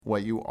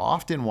What you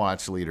often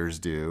watch leaders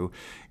do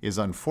is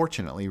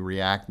unfortunately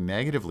react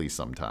negatively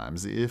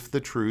sometimes if the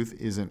truth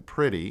isn't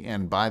pretty.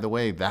 And by the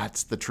way,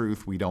 that's the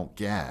truth we don't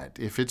get.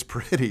 If it's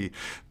pretty,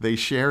 they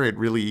share it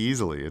really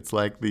easily. It's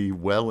like the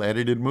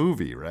well-edited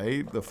movie,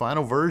 right? The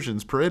final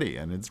version's pretty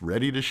and it's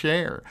ready to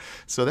share.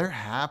 So they're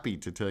happy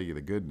to tell you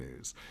the good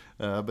news.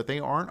 But they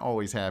aren't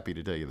always happy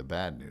to tell you the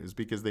bad news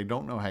because they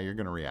don't know how you're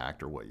going to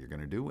react or what you're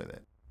going to do with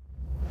it.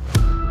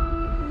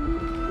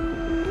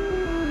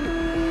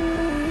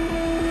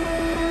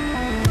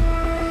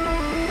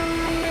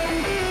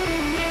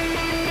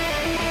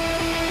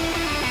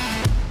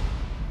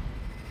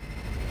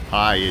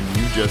 Hi, and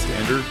you just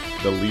entered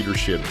the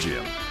Leadership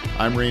Gym.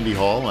 I'm Randy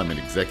Hall. I'm an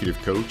executive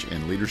coach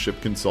and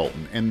leadership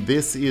consultant, and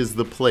this is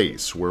the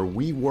place where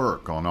we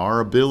work on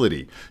our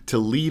ability to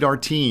lead our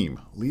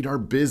team, lead our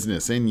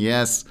business, and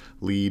yes,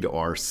 lead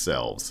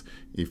ourselves.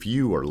 If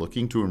you are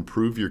looking to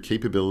improve your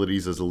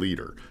capabilities as a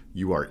leader,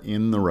 you are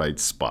in the right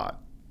spot.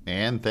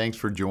 And thanks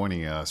for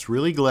joining us.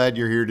 Really glad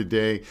you're here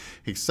today.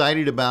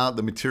 Excited about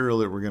the material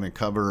that we're going to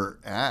cover,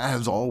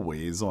 as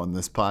always, on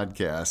this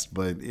podcast.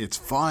 But it's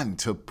fun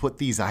to put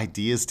these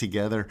ideas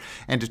together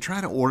and to try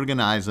to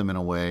organize them in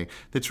a way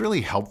that's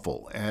really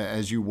helpful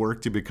as you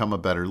work to become a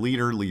better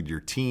leader, lead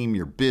your team,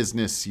 your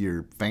business,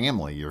 your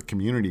family, your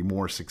community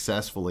more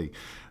successfully.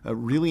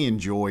 Really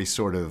enjoy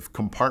sort of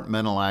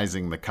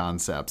compartmentalizing the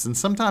concepts. And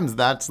sometimes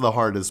that's the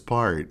hardest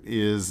part,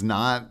 is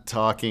not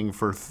talking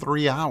for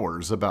 3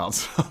 hours about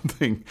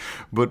something,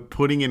 but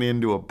putting it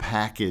into a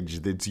package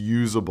that's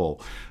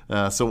usable.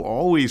 So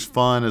always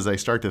fun as I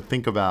start to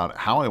think about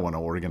how I want to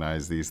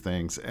organize these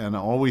things, and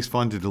always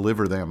fun to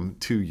deliver them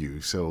to you.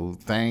 So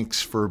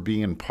thanks for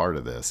being part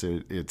of this.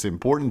 It's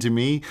important to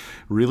me,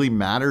 really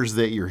matters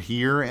that you're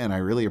here, and I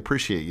really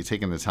appreciate you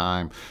taking the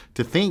time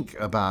to think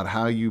about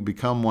how you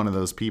become one of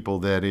those people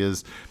that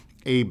is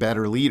a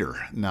better leader,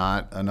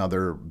 not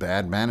another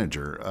bad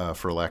manager,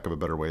 for lack of a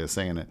better way of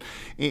saying it.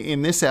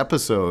 In this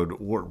episode,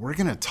 we're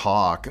going to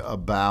talk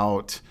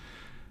about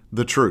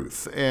the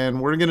truth.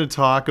 And we're going to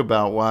talk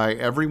about why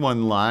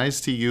everyone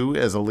lies to you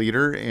as a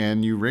leader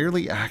and you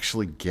rarely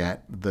actually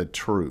get the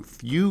truth.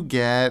 You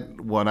get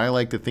what I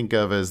like to think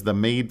of as the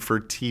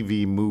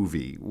made-for-TV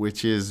movie,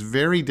 which is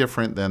very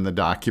different than the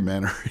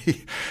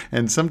documentary.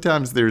 And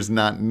sometimes there's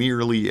not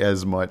nearly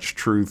as much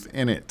truth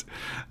in it.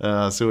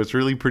 So it's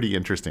really pretty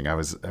interesting. I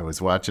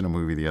was watching a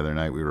movie the other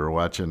night. We were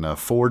watching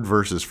Ford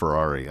versus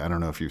Ferrari. I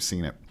don't know if you've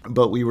seen it.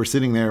 But we were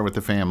sitting there with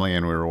the family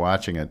and we were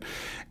watching it.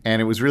 And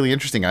it was really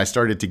interesting. I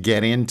started to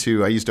get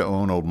into, I used to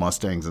own old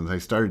Mustangs, and I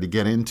started to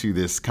get into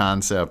this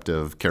concept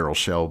of Carroll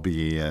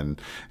Shelby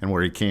and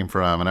where he came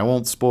from. And I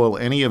won't spoil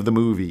any of the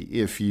movie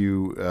if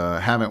you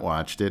haven't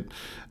watched it.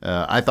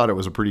 I thought it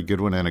was a pretty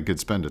good one and a good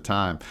spend of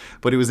time.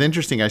 But it was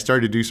interesting. I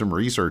started to do some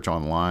research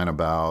online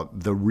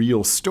about the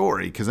real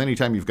story, because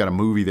anytime you've got a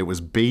movie that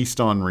was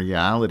based on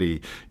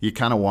reality, you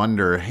kind of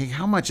wonder, hey,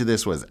 how much of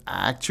this was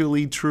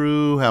actually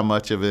true? How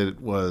much of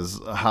it was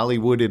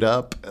Hollywooded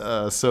up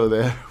so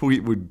that we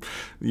would,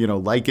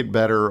 like it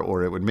better,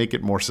 or it would make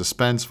it more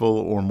suspenseful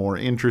or more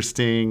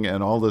interesting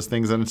and all those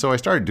things. And so I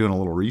started doing a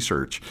little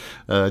research,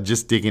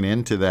 just digging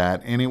into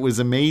that. And it was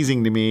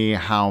amazing to me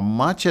how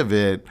much of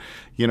it,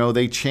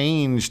 they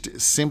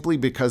changed simply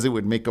because it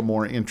would make a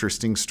more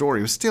interesting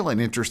story. It was still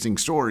an interesting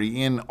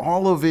story in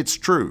all of its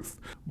truth,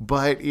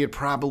 but it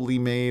probably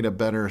made a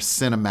better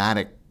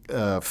cinematic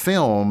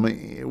film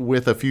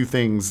with a few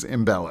things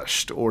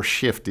embellished or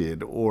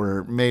shifted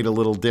or made a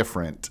little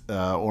different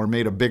or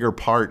made a bigger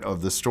part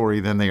of the story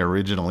than they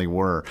originally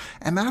were.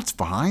 And that's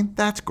fine.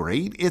 That's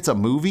great. It's a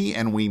movie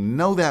and we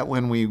know that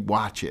when we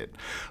watch it.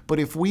 But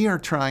if we are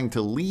trying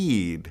to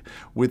lead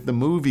with the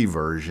movie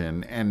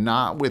version and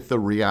not with the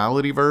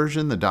reality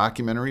version, the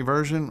documentary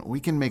version, we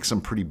can make some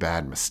pretty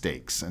bad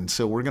mistakes. And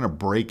so we're going to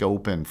break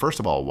open,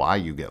 first of all, why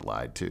you get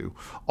lied to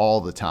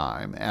all the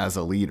time as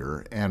a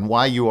leader, and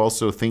why you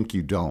also think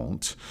you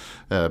don't,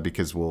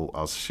 because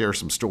I'll share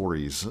some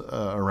stories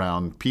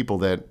around people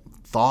that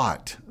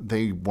thought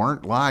they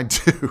weren't lied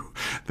to.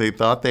 They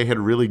thought they had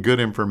really good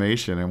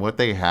information, and what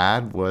they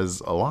had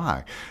was a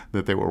lie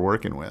that they were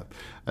working with.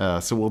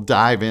 So we'll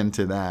dive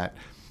into that.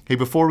 Hey,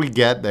 before we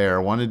get there,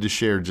 I wanted to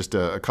share just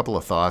a couple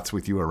of thoughts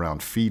with you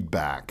around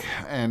feedback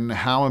and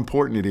how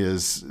important it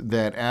is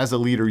that as a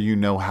leader, you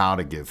know how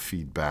to give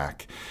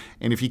feedback.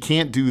 And if you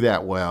can't do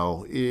that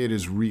well, it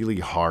is really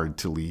hard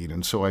to lead.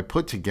 And so I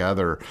put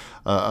together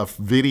a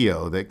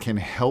video that can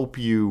help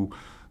you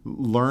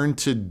learn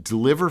to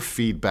deliver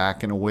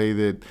feedback in a way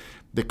that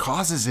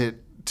causes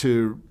it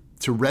to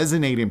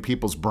resonate in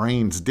people's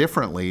brains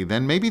differently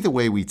than maybe the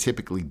way we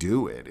typically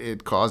do it.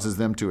 It causes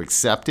them to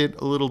accept it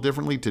a little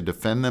differently, to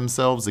defend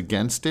themselves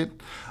against it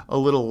a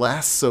little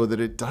less, so that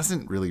it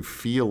doesn't really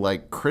feel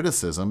like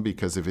criticism,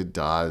 because if it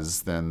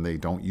does, then they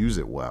don't use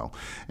it well.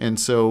 And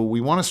so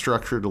we want to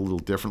structure it a little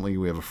differently.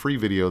 We have a free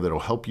video that'll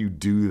help you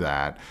do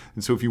that.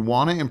 And so if you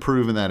want to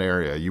improve in that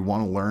area, you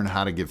want to learn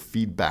how to give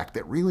feedback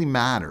that really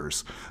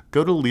matters,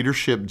 go to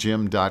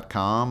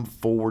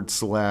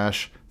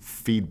leadershipgym.com/feedback.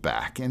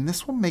 feedback. And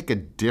this will make a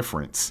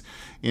difference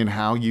in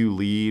how you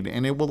lead,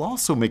 and it will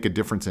also make a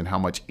difference in how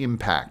much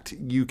impact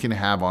you can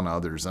have on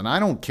others. And I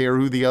don't care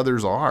who the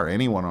others are,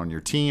 anyone on your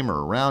team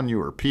or around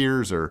you or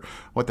peers or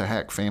what the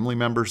heck, family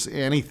members,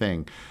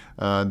 anything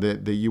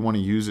that you want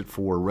to use it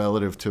for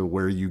relative to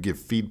where you give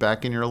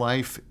feedback in your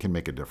life can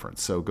make a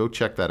difference. So go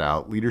check that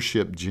out,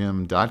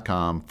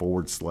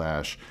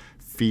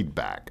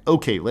 leadershipgym.com/feedback.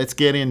 Okay, let's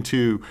get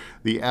into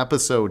the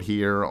episode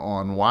here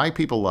on why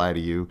people lie to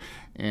you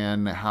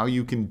and how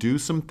you can do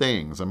some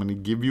things. I'm going to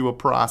give you a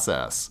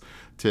process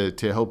to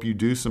help you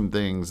do some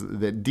things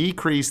that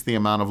decrease the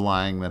amount of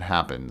lying that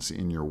happens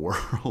in your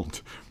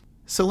world.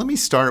 So let me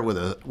start with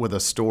a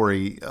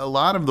story. A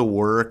lot of the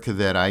work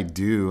that I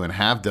do and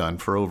have done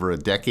for over a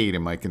decade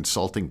in my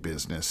consulting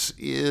business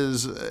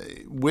is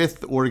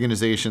with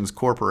organizations,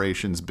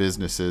 corporations,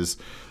 businesses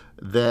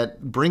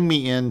that bring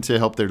me in to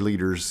help their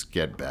leaders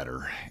get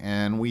better.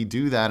 And we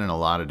do that in a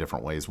lot of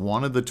different ways.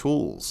 One of the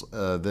tools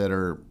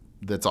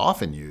that's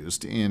often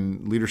used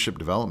in leadership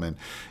development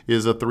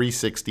is a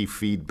 360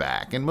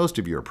 feedback. And most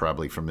of you are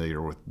probably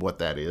familiar with what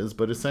that is,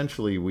 but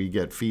essentially we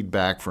get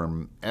feedback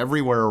from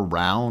everywhere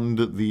around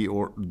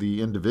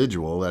the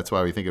individual. That's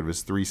why we think of it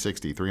as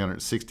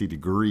 360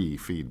 degree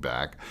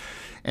feedback.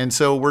 And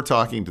so we're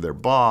talking to their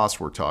boss,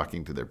 we're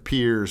talking to their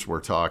peers,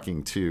 we're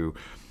talking to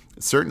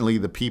certainly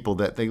the people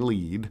that they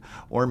lead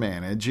or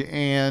manage.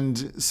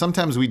 And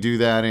sometimes we do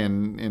that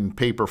in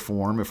paper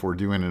form if we're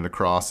doing it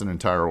across an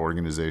entire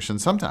organization.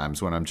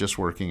 Sometimes when I'm just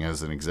working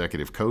as an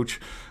executive coach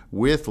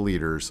with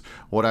leaders,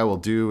 what I will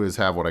do is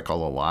have what I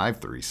call a live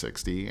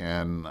 360,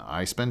 and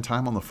I spend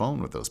time on the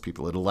phone with those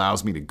people. It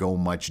allows me to go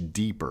much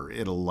deeper.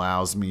 It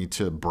allows me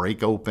to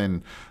break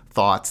open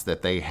thoughts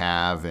that they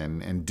have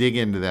and dig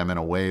into them in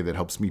a way that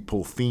helps me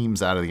pull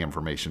themes out of the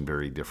information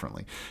very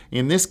differently.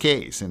 In this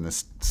case, in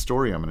this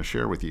story I'm going to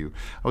share with you,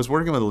 I was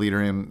working with a leader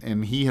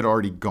and he had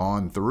already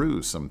gone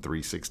through some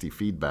 360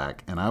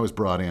 feedback, and I was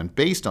brought in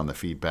based on the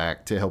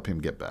feedback to help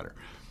him get better.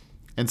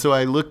 And so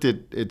I looked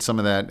at some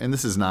of that, and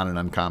this is not an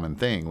uncommon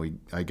thing.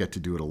 I get to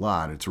do it a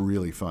lot. It's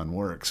really fun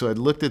work. So I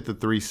looked at the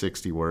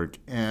 360 work,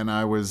 and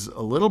I was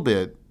a little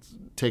bit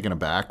taken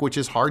aback, which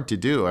is hard to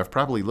do. I've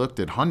probably looked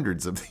at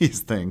hundreds of these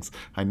things.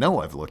 I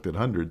know I've looked at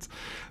hundreds,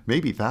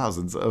 maybe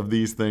thousands of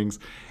these things.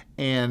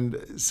 And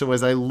so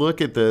as I look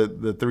at the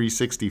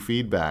 360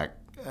 feedback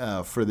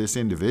for this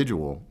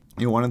individual,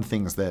 one of the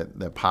things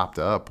that popped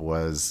up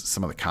was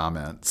some of the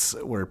comments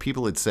where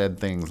people had said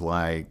things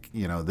like,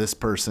 this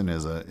person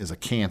is a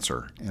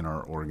cancer in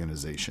our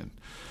organization,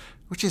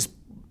 which is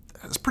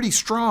pretty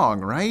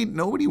strong, right?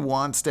 Nobody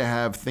wants to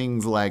have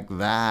things like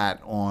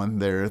that on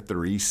their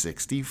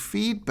 360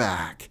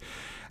 feedback.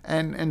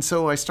 And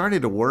so I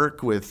started to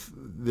work with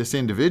this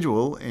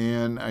individual,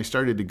 and I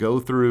started to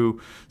go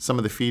through some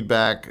of the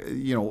feedback.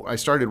 I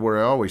started where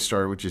I always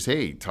start, which is,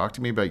 hey, talk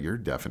to me about your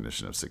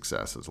definition of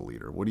success as a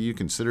leader. What do you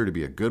consider to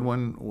be a good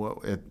one?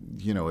 Well,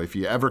 if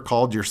you ever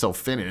called yourself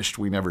finished,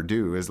 we never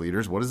do as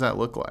leaders. What does that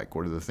look like?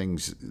 What are the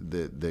things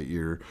that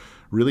you're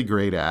really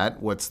great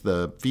at? What's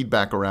the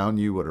feedback around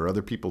you? What are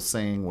other people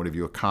saying? What have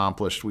you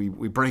accomplished? We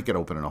break it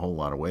open in a whole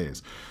lot of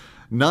ways.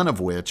 None of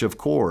which, of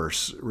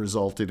course,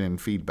 resulted in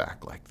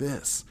feedback like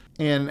this.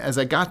 And as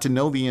I got to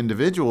know the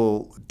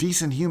individual,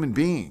 decent human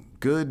being,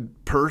 good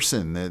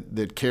person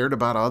that cared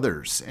about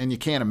others. And you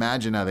can't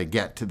imagine how they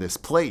get to this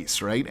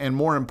place, right? And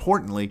more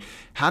importantly,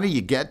 how do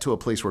you get to a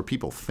place where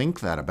people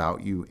think that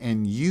about you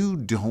and you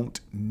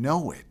don't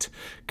know it?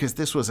 Because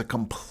this was a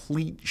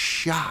complete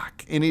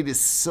shock. And it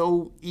is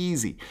so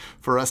easy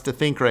for us to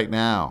think right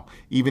now,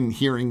 even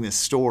hearing this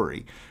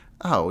story,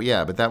 oh,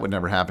 yeah, but that would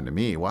never happen to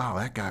me. Wow,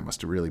 that guy must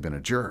have really been a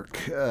jerk.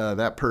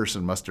 That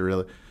person must have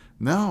really...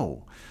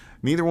 No,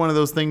 neither one of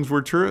those things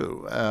were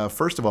true.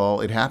 First of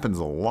all, it happens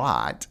a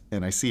lot,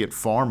 and I see it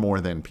far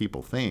more than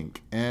people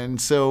think. And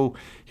so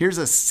here's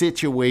a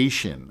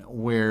situation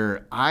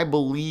where I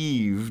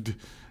believed,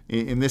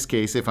 in this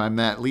case, if I'm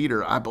that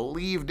leader, I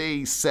believed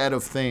a set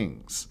of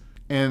things,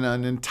 and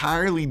an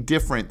entirely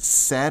different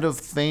set of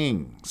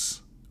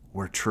things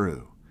were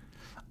true.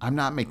 I'm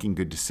not making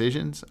good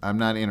decisions. I'm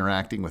not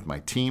interacting with my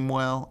team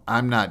well.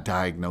 I'm not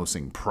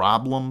diagnosing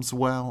problems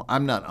well.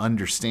 I'm not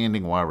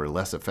understanding why we're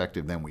less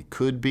effective than we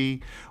could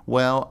be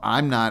well.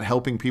 I'm not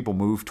helping people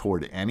move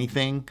toward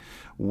anything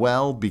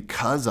well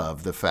because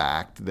of the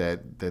fact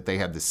that they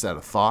have this set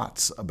of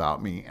thoughts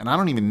about me, and I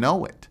don't even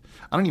know it.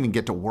 I don't even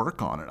get to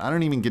work on it. I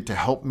don't even get to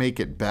help make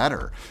it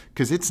better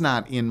because it's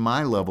not in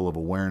my level of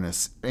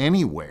awareness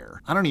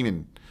anywhere. I don't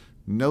even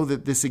know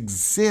that this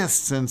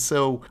exists, and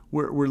so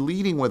we're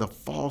leading with a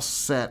false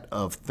set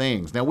of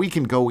things. Now we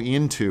can go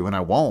into, and I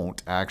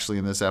won't actually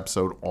in this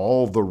episode,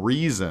 all the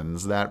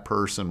reasons that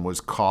person was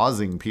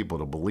causing people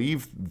to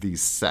believe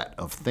these set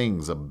of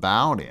things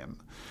about him.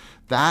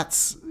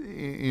 That's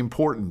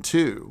important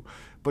too.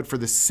 But for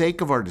the sake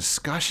of our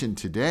discussion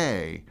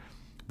today,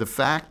 the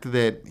fact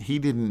that he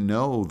didn't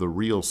know the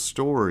real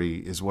story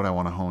is what I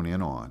want to hone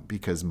in on,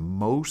 because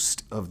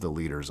most of the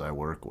leaders I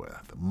work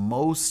with,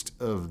 most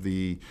of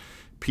the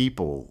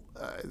people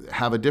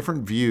have a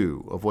different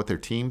view of what their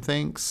team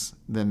thinks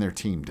than their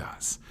team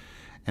does.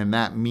 And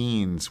that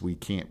means we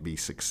can't be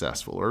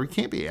successful, or we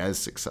can't be as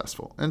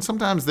successful. And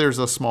sometimes there's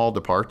a small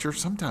departure,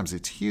 sometimes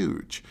it's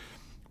huge,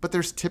 but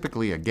there's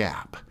typically a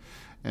gap.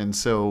 And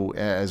so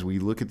as we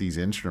look at these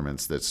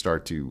instruments that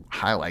start to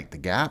highlight the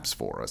gaps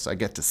for us, I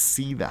get to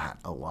see that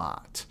a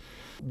lot.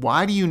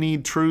 Why do you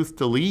need truth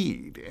to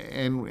lead?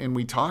 And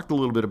we talked a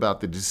little bit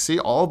about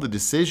all the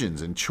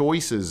decisions and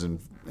choices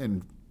and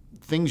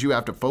things you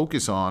have to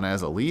focus on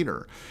as a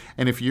leader.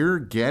 And if you're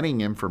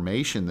getting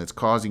information that's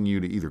causing you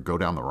to either go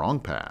down the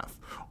wrong path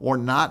or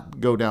not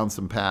go down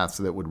some paths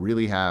that would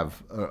really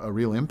have a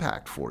real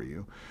impact for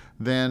you,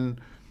 then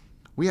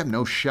we have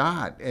no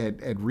shot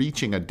at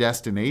reaching a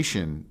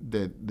destination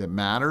that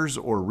matters,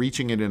 or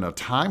reaching it in a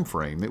time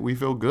frame that we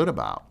feel good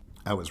about.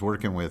 I was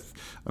working with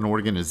an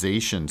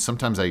organization.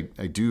 Sometimes I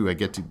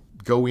get to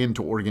go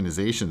into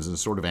organizations and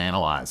sort of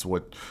analyze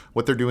what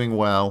they're doing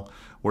well,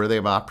 where they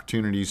have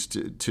opportunities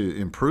to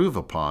improve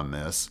upon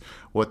this,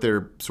 what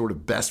their sort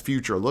of best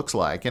future looks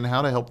like, and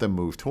how to help them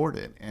move toward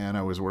it. And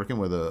I was working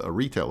with a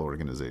retail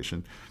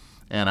organization,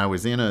 and I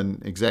was in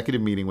an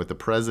executive meeting with the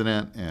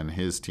president and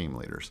his team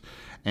leaders.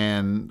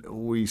 And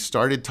we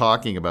started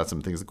talking about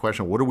some things. The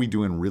question, what are we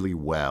doing really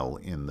well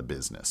in the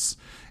business?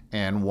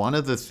 And one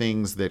of the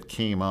things that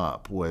came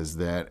up was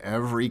that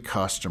every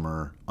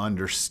customer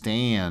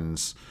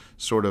understands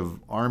sort of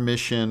our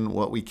mission,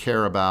 what we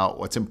care about,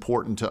 what's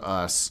important to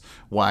us,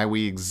 why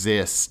we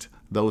exist,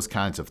 those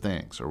kinds of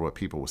things, or what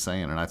people were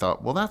saying. And I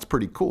thought, well, that's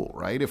pretty cool,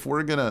 right? If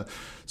we're going to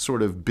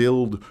sort of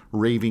build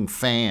raving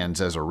fans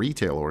as a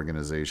retail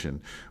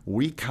organization,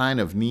 we kind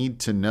of need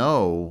to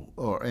know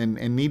and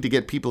need to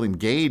get people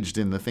engaged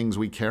in the things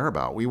we care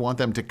about. We want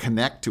them to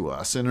connect to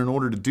us. And in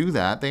order to do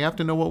that, they have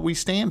to know what we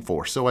stand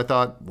for. So I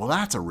thought, well,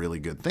 that's a really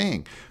good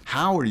thing.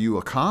 How are you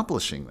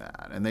accomplishing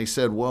that? And they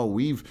said, well,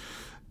 we've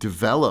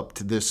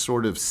developed this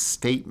sort of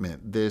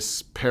statement,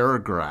 this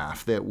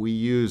paragraph that we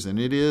use, and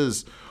it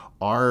is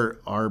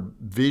our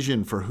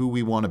vision for who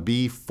we want to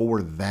be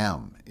for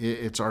them.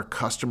 It's our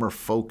customer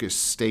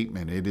focused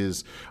statement. It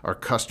is our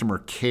customer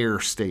care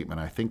statement,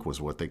 I think was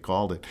what they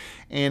called it.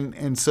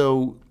 And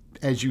so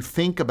as you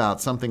think about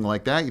something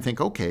like that, you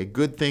think, okay,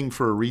 good thing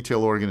for a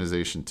retail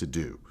organization to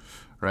do,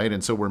 right?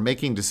 And so we're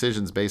making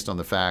decisions based on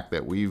the fact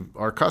that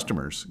our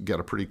customers get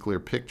a pretty clear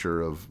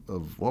picture of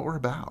what we're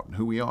about and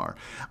who we are.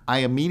 I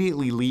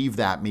immediately leave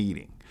that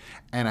meeting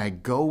and I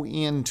go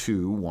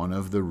into one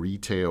of the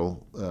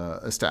retail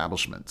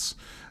establishments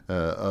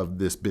of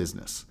this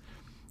business.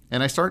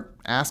 And I start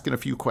asking a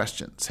few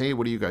questions. Hey,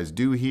 what do you guys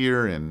do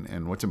here,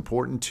 and what's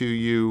important to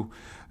you?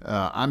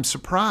 I'm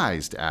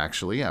surprised,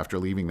 actually, after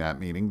leaving that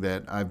meeting,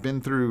 that I've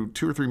been through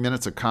 2 or 3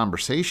 minutes of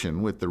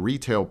conversation with the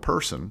retail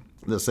person,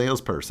 the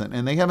salesperson,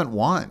 and they haven't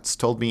once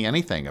told me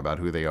anything about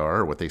who they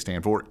are or what they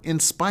stand for, in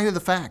spite of the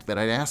fact that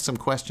I'd asked some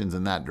questions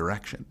in that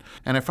direction.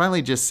 And I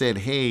finally just said,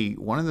 hey,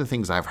 one of the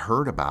things I've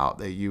heard about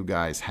that you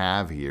guys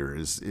have here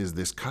is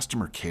this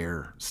customer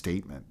care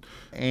statement.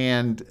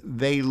 And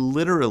they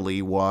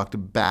literally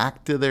walked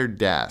back to their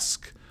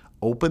desk,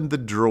 opened the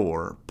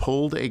drawer,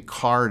 pulled a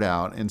card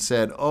out, and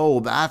said, oh,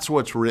 that's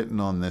what's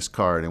written on this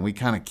card, and we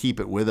kind of keep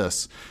it with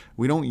us.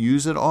 We don't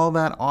use it all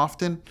that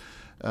often,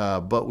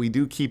 but we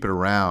do keep it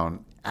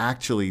around.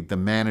 Actually, the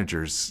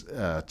managers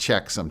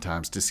check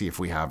sometimes to see if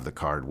we have the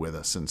card with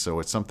us, and so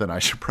it's something I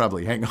should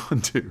probably hang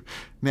on to.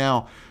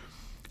 Now,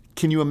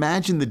 can you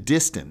imagine the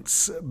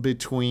distance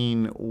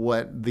between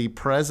what the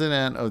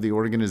president of the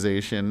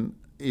organization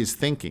is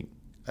thinking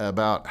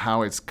about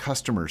how its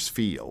customers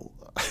feel,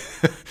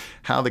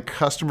 how the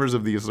customers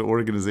of this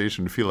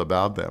organization feel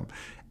about them,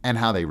 and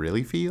how they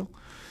really feel?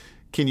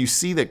 Can you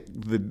see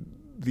the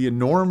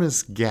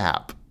enormous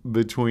gap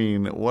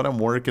between what I'm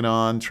working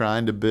on,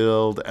 trying to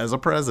build as a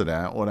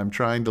president, what I'm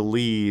trying to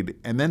lead,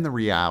 and then the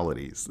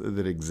realities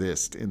that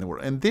exist in the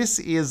world? And this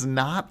is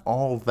not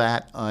all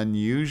that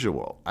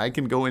unusual. I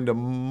can go into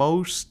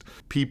most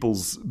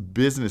people's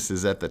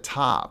businesses at the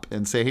top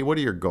and say, hey, what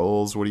are your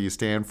goals? What do you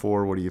stand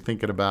for? What are you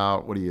thinking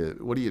about? What do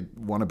you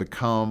want to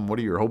become? What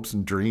are your hopes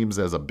and dreams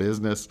as a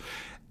business?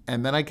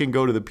 And then I can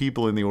go to the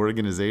people in the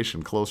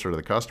organization closer to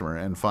the customer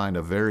and find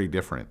a very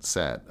different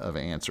set of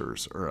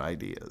answers or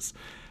ideas.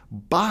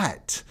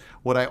 But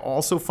what I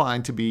also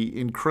find to be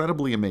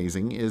incredibly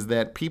amazing is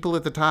that people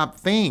at the top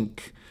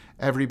think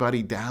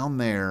everybody down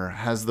there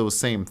has those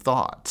same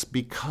thoughts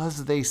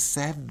because they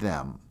said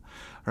them,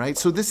 right?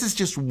 So this is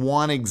just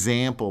one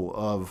example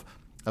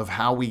of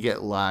how we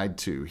get lied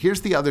to. Here's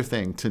the other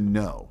thing to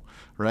know,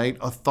 right?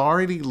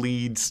 Authority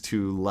leads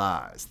to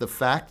lies. The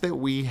fact that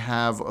we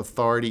have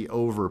authority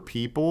over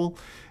people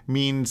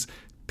means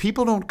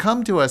people don't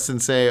come to us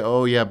and say,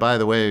 oh, yeah, by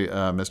the way,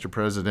 Mr.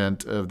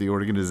 President of the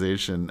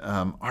organization,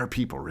 our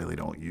people really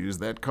don't use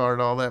that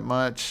card all that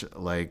much.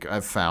 Like,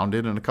 I've found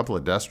it in a couple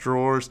of desk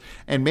drawers.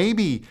 And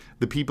maybe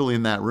the people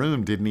in that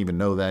room didn't even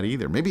know that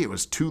either. Maybe it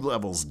was 2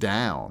 levels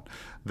down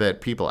that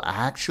people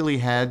actually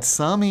had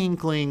some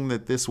inkling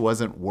that this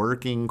wasn't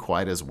working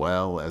quite as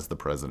well as the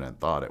president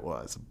thought it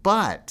was.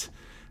 But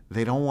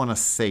They don't want to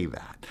say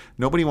that.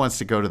 Nobody wants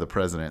to go to the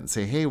president and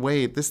say, hey,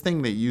 wait, this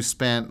thing that you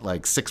spent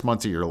like 6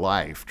 months of your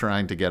life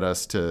trying to get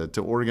us to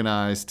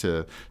organize,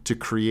 to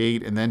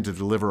create, and then to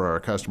deliver our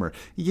customer,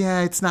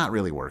 yeah, it's not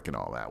really working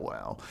all that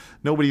well.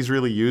 Nobody's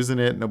really using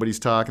it. Nobody's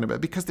talking about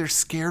it because they're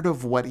scared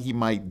of what he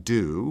might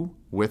do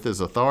with his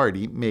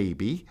authority,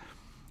 maybe.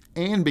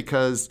 And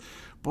because,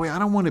 boy, I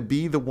don't want to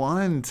be the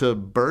one to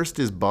burst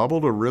his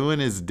bubble, to ruin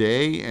his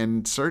day.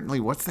 And certainly,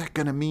 what's that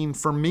going to mean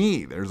for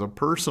me? There's a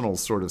personal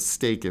sort of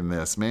stake in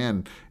this.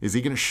 Man, is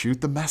he going to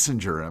shoot the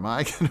messenger? Am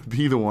I going to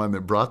be the one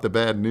that brought the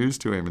bad news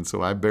to him? And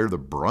so I bear the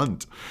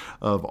brunt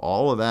of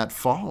all of that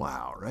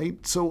fallout,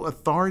 right? So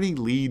authority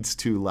leads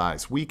to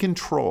lies. We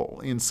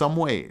control, in some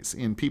ways,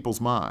 in people's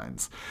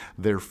minds,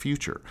 their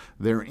future,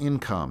 their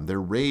income,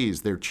 their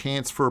raise, their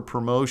chance for a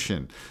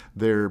promotion,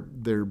 their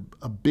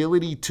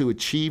ability to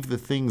achieve the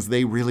things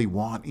they really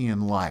want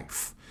in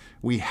life.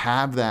 We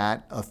have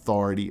that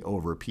authority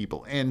over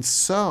people. And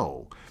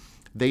so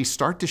they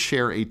start to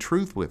share a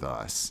truth with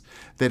us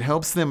that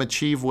helps them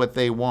achieve what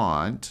they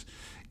want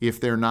if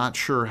they're not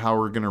sure how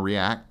we're going to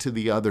react to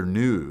the other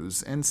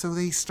news. And so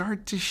they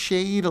start to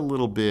shade a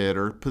little bit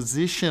or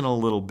position a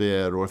little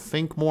bit or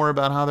think more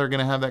about how they're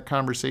going to have that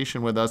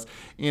conversation with us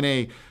in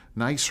a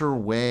nicer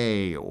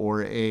way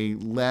or a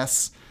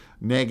less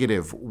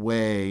negative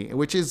way,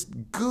 which is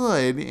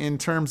good in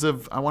terms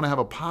of I want to have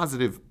a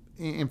positive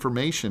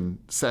information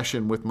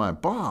session with my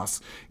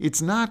boss.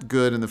 It's not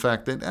good in the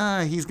fact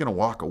that he's going to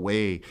walk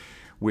away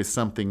with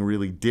something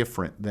really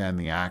different than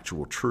the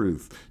actual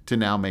truth to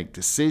now make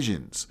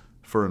decisions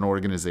for an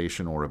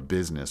organization or a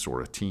business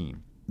or a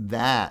team.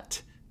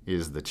 That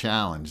is the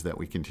challenge that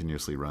we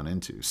continuously run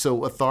into.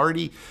 So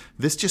authority,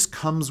 this just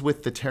comes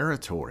with the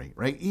territory,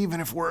 right? Even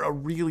if we're a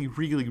really,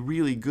 really,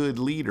 really good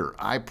leader,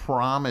 I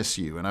promise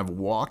you, and I've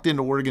walked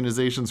into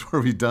organizations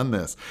where we've done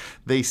this,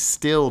 they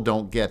still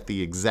don't get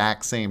the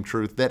exact same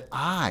truth that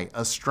I,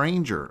 a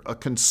stranger, a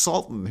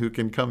consultant who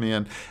can come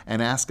in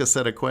and ask a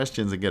set of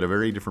questions and get a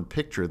very different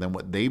picture than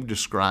what they've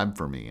described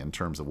for me in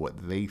terms of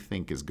what they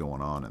think is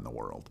going on in the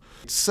world.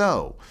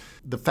 So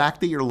the fact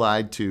that you're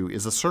lied to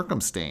is a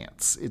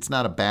circumstance. It's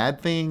not a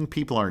bad thing.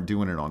 People aren't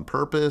doing it on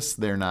purpose.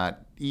 They're not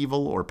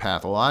evil or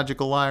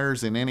pathological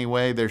liars in any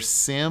way. They're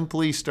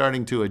simply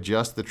starting to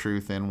adjust the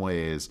truth in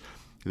ways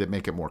that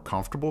make it more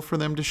comfortable for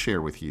them to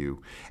share with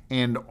you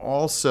and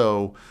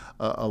also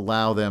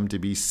allow them to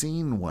be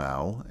seen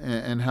well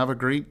and have a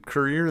great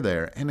career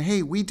there. And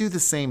hey, we do the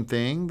same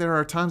thing. There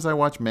are times I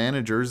watch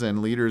managers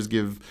and leaders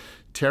give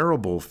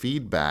terrible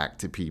feedback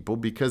to people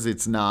because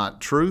it's not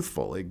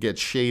truthful. It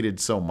gets shaded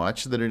so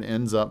much that it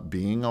ends up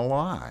being a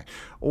lie.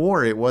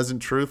 Or it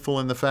wasn't truthful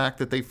in the fact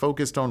that they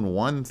focused on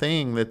one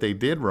thing that they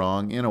did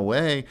wrong in a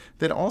way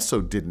that also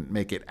didn't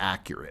make it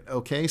accurate.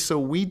 Okay, so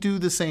we do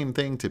the same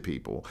thing to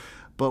people.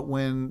 But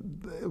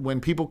when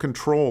people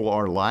control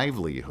our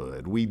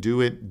livelihood, we do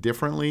it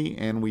differently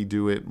and we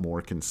do it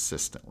more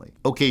consistently.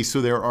 Okay,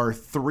 so there are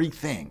 3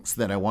 things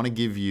that I want to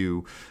give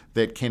you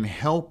that can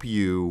help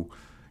you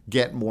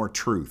get more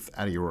truth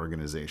out of your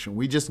organization.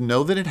 We just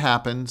know that it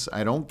happens.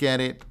 I don't get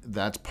it.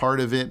 That's part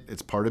of it.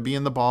 It's part of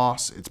being the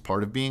boss. It's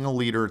part of being a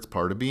leader. It's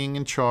part of being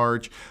in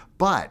charge.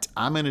 But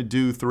I'm going to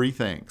do 3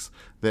 things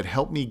that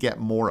help me get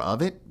more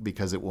of it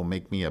because it will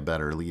make me a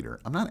better leader.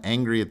 I'm not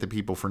angry at the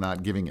people for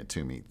not giving it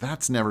to me.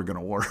 That's never going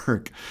to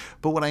work.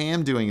 But what I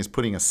am doing is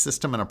putting a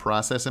system and a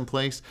process in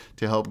place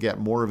to help get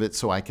more of it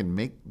so I can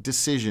make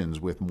decisions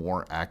with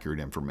more accurate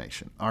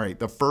information. All right,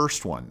 the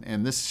first one,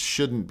 and this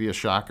shouldn't be a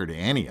shocker to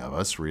any of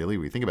us, really.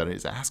 We think about it,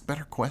 is ask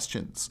better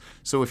questions.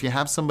 So if you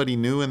have somebody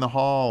new in the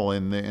hall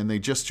and they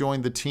just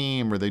joined the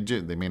team, or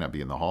they may not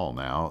be in the hall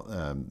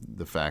now,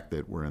 the fact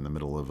that we're in the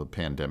middle of a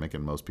pandemic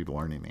and most people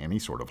aren't in any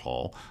sort of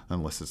hall,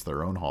 unless it's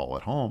their own hall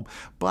at home.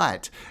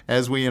 But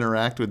as we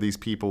interact with these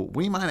people,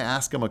 we might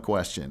ask them a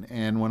question.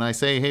 And when I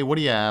say, hey, what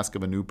do you ask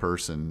of a new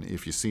person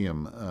if you see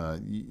them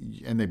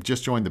and they've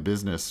just joined the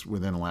business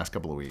within the last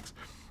couple of weeks?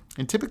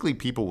 And typically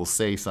people will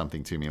say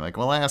something to me like,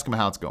 well, I ask them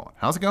how it's going.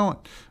 How's it going?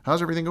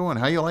 How's everything going?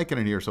 How you liking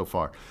it here so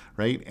far?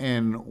 Right?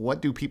 And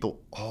what do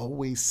people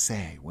always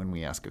say when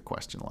we ask a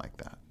question like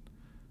that?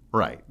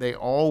 Right. They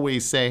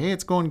always say, hey,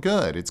 it's going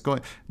good.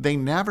 They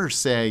never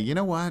say, you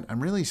know what, I'm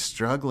really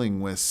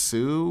struggling with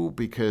Sue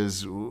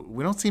because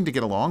we don't seem to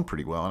get along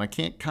pretty well. And I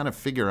can't kind of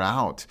figure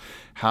out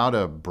how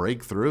to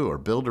break through or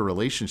build a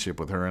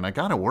relationship with her. And I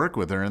got to work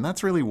with her. And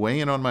that's really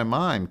weighing on my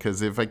mind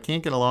because if I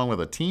can't get along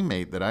with a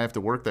teammate that I have to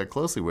work that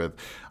closely with,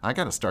 I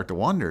got to start to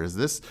wonder, is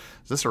this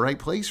the right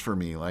place for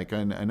me? Like,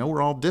 I know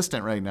we're all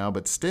distant right now,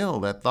 but still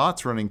that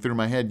thought's running through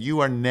my head. You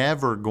are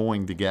never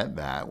going to get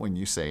that when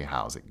you say,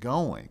 how's it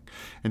going?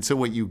 And so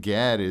what you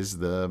get is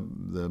the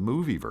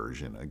movie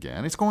version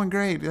again. It's going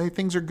great.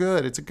 Things are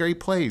good. It's a great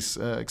place.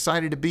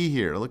 Excited to be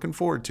here. Looking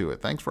forward to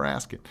it. Thanks for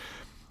asking.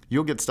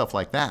 You'll get stuff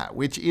like that,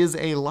 which is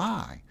a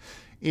lie.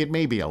 It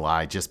may be a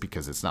lie just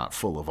because it's not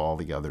full of all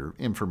the other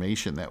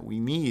information that we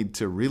need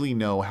to really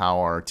know how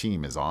our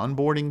team is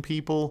onboarding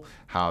people,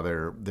 how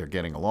they're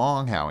getting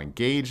along, how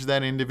engaged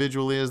that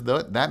individual is.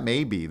 That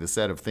may be the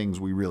set of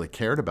things we really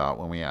cared about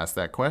when we asked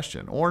that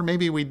question. Or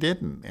maybe we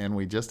didn't, and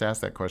we just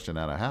asked that question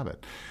out of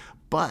habit.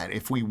 But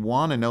if we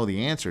want to know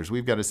the answers,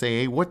 we've got to say,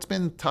 hey, what's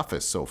been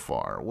toughest so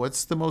far?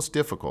 What's the most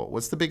difficult?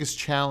 What's the biggest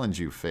challenge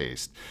you've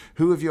faced?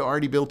 Who have you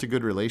already built a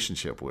good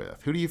relationship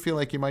with? Who do you feel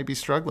like you might be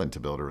struggling to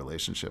build a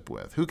relationship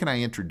with? Who can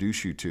I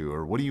introduce you to?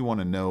 Or what do you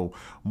want to know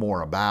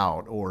more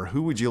about? Or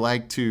who would you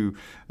like to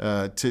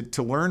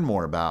learn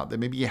more about that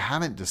maybe you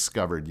haven't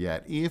discovered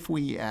yet? If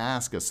we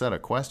ask a set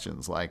of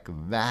questions like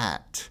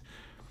that,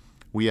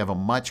 we have a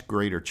much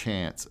greater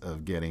chance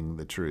of getting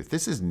the truth.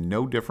 This is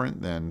no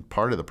different than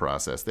part of the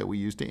process that we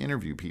use to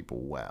interview people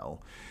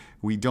well.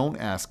 We don't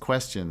ask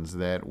questions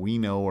that we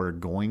know are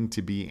going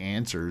to be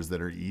answers that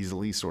are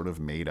easily sort of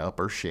made up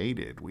or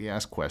shaded. We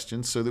ask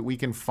questions so that we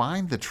can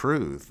find the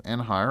truth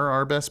and hire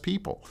our best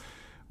people.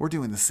 We're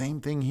doing the same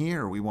thing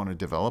here. We want to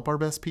develop our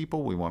best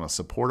people. We want to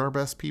support our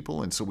best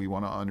people. And so we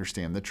want to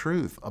understand the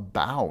truth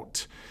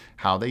about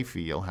how they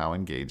feel, how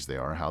engaged they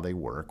are, how they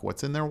work,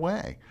 what's in their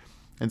way.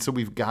 And so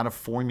we've got to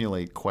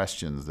formulate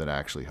questions that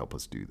actually help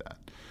us do that.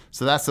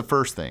 So that's the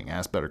first thing,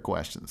 ask better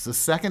questions. The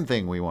second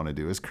thing we want to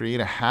do is create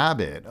a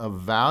habit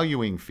of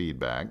valuing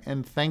feedback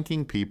and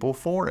thanking people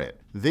for it.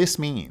 This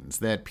means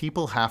that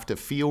people have to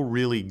feel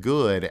really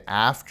good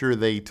after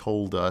they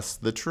told us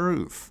the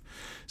truth.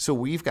 So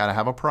we've got to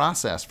have a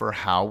process for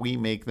how we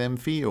make them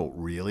feel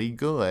really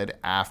good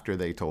after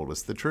they told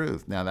us the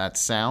truth. Now that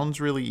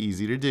sounds really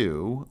easy to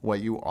do.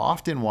 What you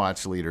often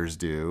watch leaders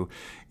do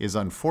is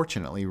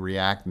unfortunately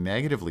react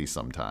negatively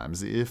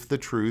sometimes if the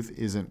truth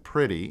isn't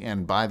pretty.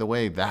 And by the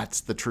way,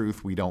 that's the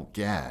truth we don't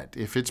get.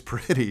 If it's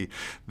pretty,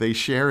 they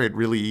share it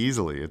really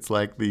easily. It's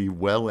like the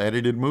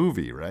well-edited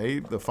movie,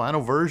 right? The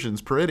final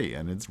version's pretty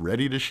and it's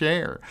ready to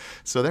share.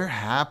 So they're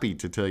happy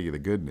to tell you the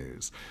good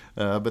news,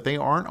 but they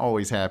aren't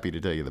always happy to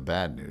tell you the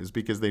bad news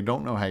because they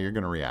don't know how you're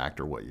going to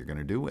react or what you're going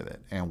to do with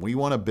it. And we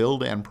want to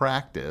build and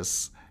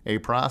practice a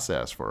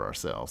process for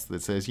ourselves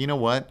that says, you know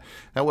what,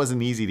 that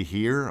wasn't easy to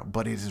hear,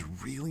 but it is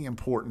really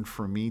important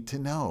for me to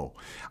know.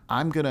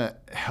 I'm going to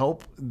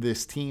help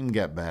this team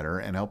get better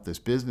and help this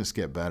business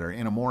get better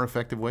in a more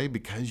effective way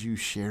because you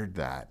shared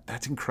that.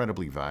 That's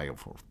incredibly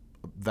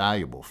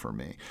valuable for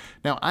me.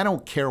 Now, I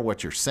don't care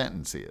what your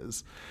sentence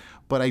is,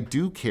 but I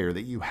do care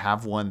that you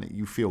have one that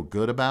you feel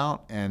good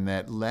about and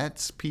that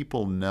lets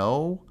people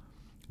know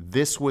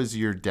this was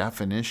your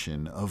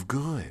definition of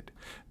good.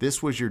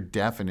 This was your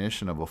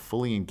definition of a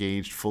fully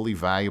engaged, fully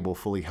valuable,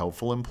 fully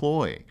helpful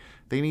employee.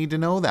 They need to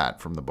know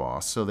that from the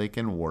boss so they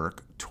can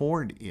work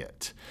toward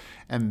it.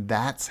 And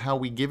that's how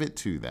we give it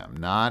to them,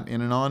 not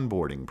in an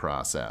onboarding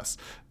process,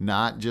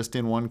 not just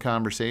in one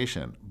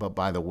conversation, but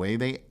by the way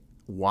they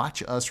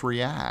watch us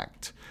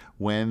react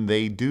when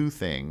they do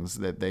things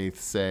that they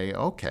say,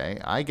 okay,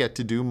 I get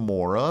to do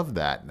more of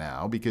that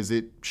now because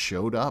it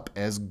showed up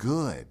as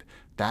good.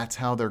 That's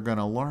how they're going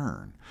to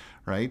learn,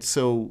 right?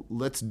 So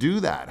let's do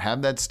that.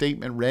 Have that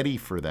statement ready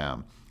for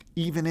them,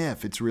 even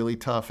if it's really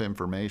tough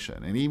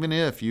information. And even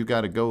if you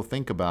got to go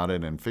think about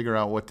it and figure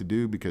out what to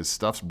do because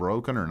stuff's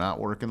broken or not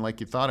working like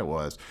you thought it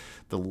was,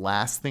 the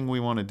last thing we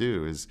want to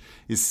do is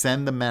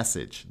send the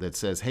message that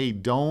says, hey,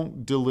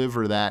 don't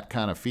deliver that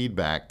kind of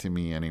feedback to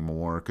me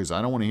anymore because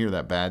I don't want to hear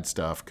that bad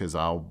stuff because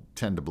I'll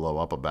tend to blow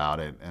up about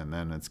it and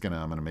then I'm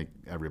going to make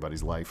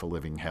everybody's life a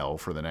living hell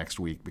for the next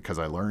week because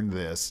I learned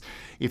this.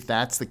 If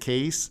that's the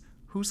case,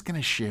 who's going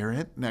to share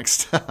it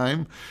next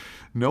time?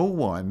 No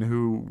one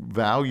who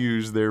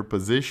values their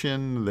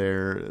position,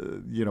 their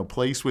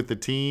place with the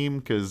team,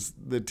 because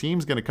the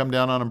team's going to come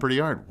down on them pretty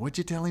hard. What'd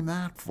you tell him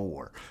that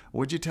for?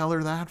 What'd you tell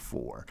her that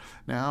for?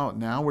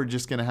 Now we're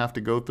just going to have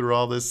to go through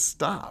all this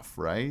stuff,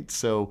 right?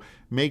 So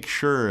make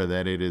sure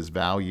that it is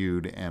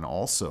valued and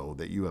also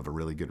that you have a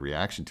really good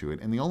reaction to it.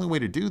 And the only way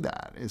to do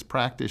that is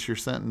practice your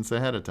sentence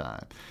ahead of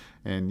time.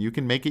 And you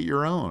can make it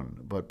your own,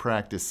 but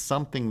practice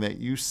something that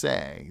you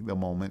say the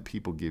moment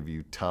people give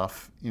you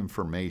tough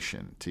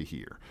information to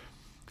hear.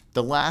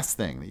 The last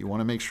thing that you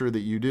want to make sure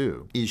that you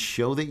do is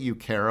show that you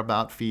care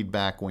about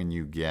feedback when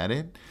you get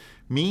it,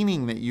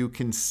 meaning that you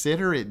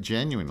consider it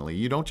genuinely.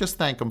 You don't just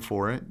thank them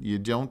for it. You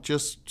don't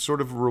just sort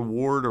of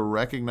reward or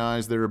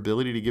recognize their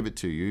ability to give it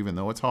to you, even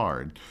though it's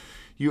hard.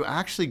 You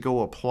actually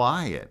go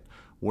apply it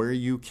where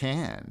you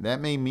can. That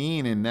may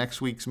mean in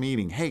next week's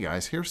meeting, hey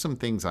guys, here's some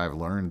things I've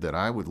learned that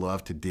I would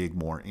love to dig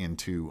more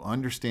into,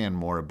 understand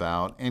more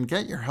about, and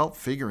get your help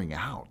figuring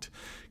out.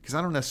 Because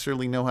I don't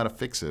necessarily know how to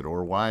fix it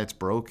or why it's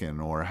broken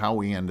or how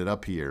we ended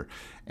up here.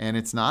 And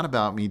it's not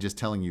about me just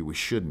telling you we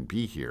shouldn't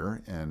be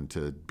here and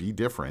to be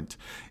different.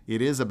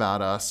 It is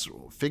about us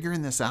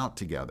figuring this out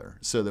together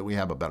so that we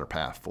have a better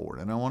path forward.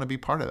 And I want to be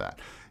part of that.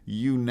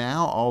 You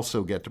now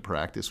also get to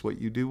practice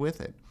what you do with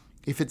it.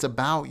 If it's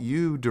about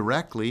you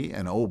directly,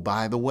 and oh,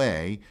 by the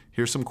way,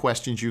 here's some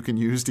questions you can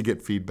use to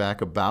get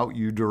feedback about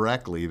you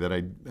directly that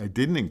I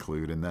didn't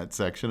include in that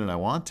section and I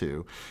want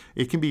to.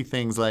 It can be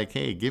things like,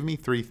 hey, give me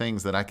 3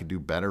 things that I could do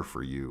better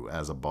for you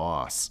as a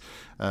boss.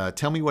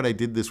 Tell me what I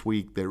did this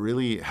week that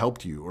really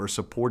helped you or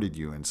supported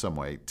you in some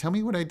way. Tell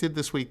me what I did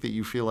this week that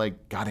you feel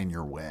like got in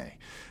your way.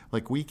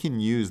 Like, we can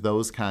use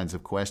those kinds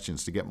of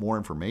questions to get more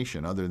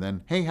information other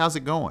than, hey, how's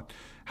it going?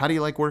 How do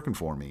you like working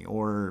for me?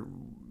 Or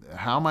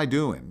how am I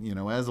doing,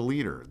 as a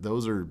leader?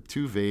 Those are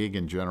too vague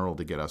and general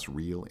to get us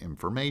real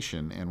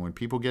information. And when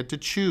people get to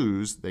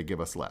choose, they give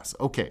us less.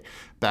 Okay,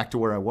 back to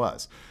where I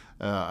was.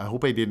 I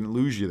hope I didn't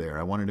lose you there.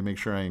 I wanted to make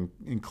sure I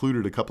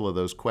included a couple of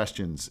those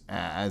questions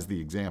as the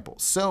example.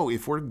 So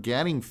if we're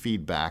getting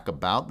feedback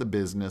about the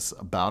business,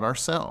 about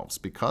ourselves,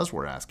 because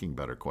we're asking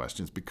better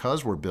questions,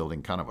 because we're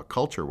building kind of a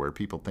culture where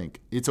people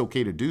think it's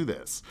okay to do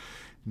this,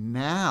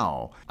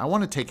 now I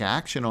want to take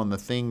action on the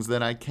things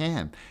that I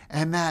can.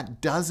 And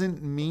that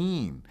doesn't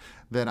mean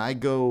that I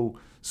go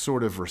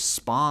sort of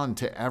respond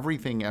to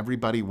everything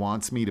everybody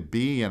wants me to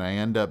be and I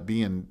end up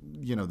being,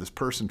 this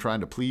person trying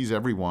to please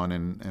everyone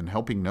and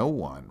helping no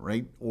one,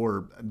 right?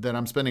 Or that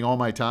I'm spending all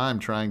my time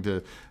trying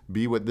to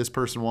be what this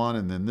person wants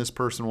and then this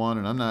person wants,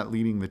 and I'm not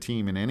leading the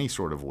team in any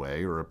sort of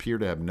way or appear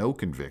to have no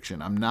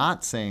conviction. I'm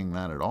not saying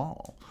that at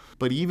all.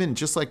 But even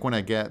just like when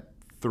I get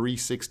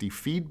 360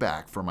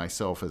 feedback for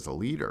myself as a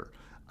leader,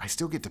 I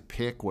still get to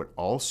pick what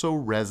also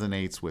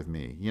resonates with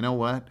me. You know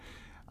what?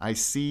 I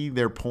see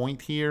their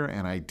point here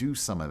and I do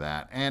some of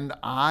that. And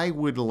I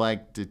would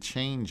like to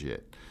change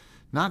it.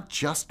 Not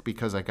just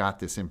because I got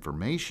this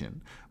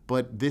information,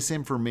 but this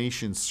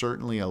information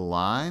certainly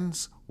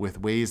aligns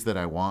with ways that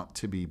I want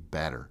to be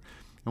better.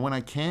 And when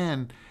I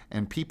can,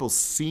 and people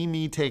see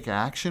me take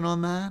action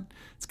on that,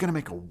 it's going to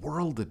make a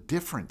world of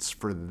difference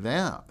for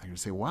them. They're going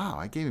to say, wow,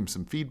 I gave him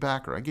some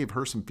feedback, or I gave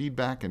her some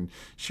feedback, and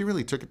she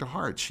really took it to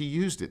heart. She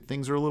used it.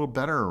 Things are a little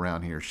better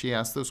around here. She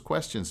asks those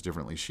questions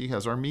differently. She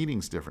has our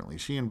meetings differently.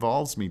 She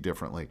involves me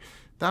differently.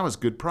 That was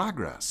good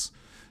progress.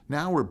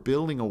 Now we're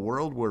building a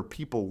world where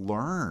people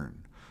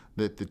learn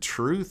that the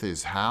truth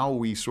is how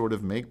we sort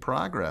of make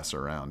progress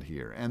around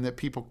here, and that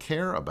people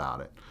care about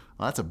it.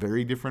 Well, that's a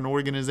very different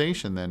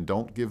organization than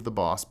don't give the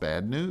boss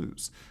bad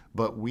news.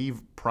 But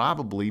we've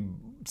probably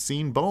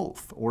seen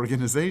both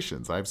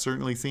organizations. I've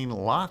certainly seen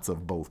lots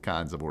of both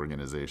kinds of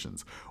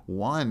organizations.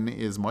 One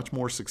is much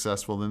more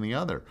successful than the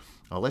other.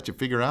 I'll let you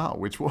figure out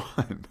which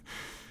one.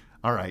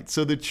 All right,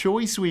 so the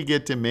choice we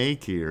get to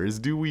make here is,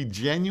 do we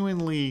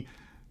genuinely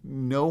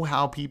know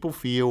how people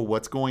feel,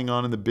 what's going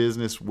on in the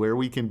business, where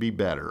we can be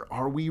better?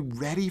 Are we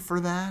ready for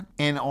that?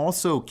 And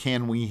also,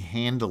 can we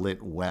handle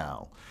it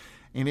well?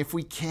 And if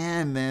we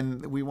can,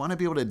 then we want to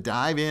be able to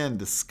dive in,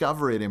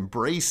 discover it,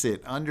 embrace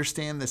it,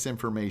 understand this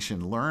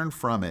information, learn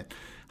from it.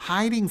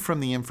 Hiding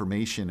from the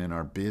information in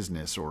our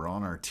business or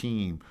on our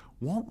team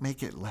won't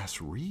make it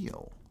less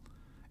real.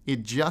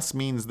 It just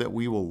means that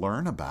we will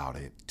learn about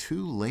it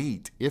too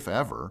late, if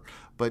ever,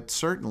 but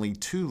certainly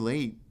too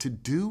late to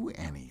do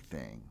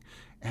anything.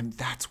 And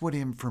that's what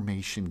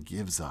information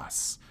gives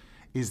us,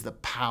 is the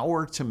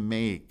power to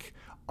make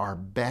our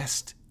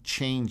best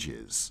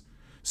changes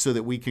so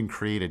that we can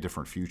create a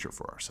different future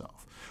for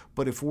ourselves.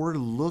 But if we're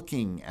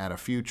looking at a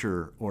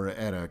future or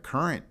at a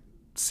current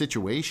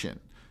situation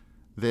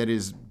that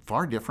is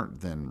far different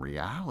than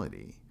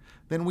reality,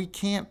 then we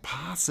can't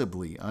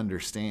possibly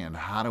understand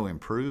how to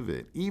improve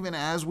it, even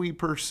as we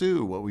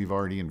pursue what we've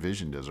already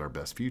envisioned as our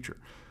best future.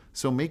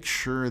 So make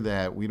sure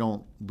that we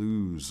don't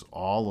lose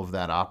all of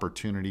that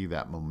opportunity,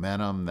 that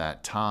momentum,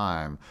 that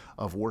time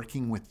of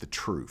working with the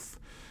truth.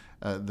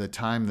 The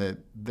time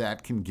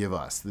that can give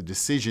us, the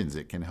decisions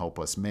it can help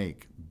us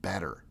make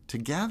better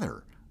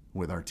together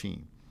with our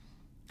team.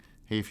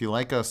 Hey, if you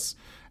like us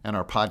and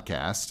our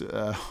podcast,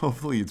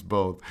 hopefully it's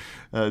both,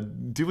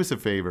 do us a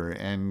favor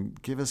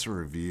and give us a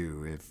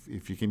review.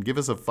 If you can give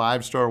us a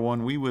 5-star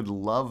one, we would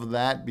love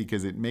that,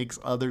 because it makes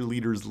other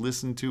leaders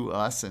listen to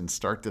us and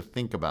start to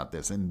think about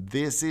this. And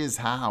this is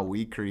how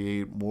we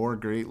create more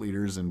great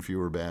leaders and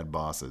fewer bad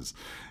bosses.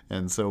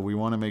 And so we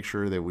want to make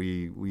sure that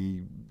we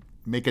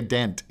make a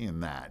dent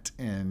in that,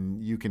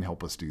 and you can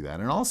help us do that.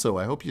 And also,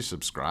 I hope you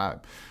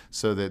subscribe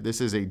so that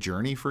this is a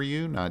journey for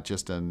you, not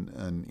just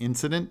an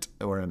incident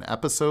or an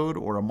episode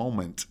or a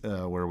moment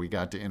where we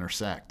got to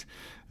intersect,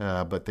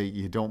 but that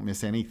you don't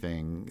miss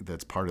anything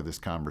that's part of this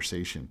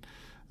conversation.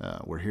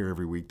 We're here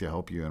every week to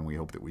help you, and we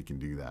hope that we can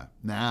do that.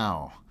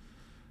 Now,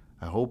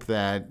 I hope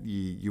that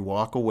you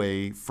walk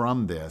away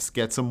from this,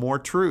 get some more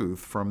truth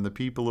from the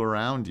people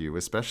around you,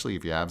 especially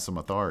if you have some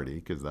authority,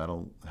 because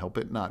that'll help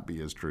it not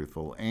be as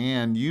truthful,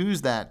 and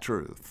use that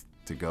truth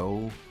to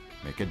go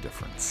make a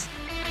difference.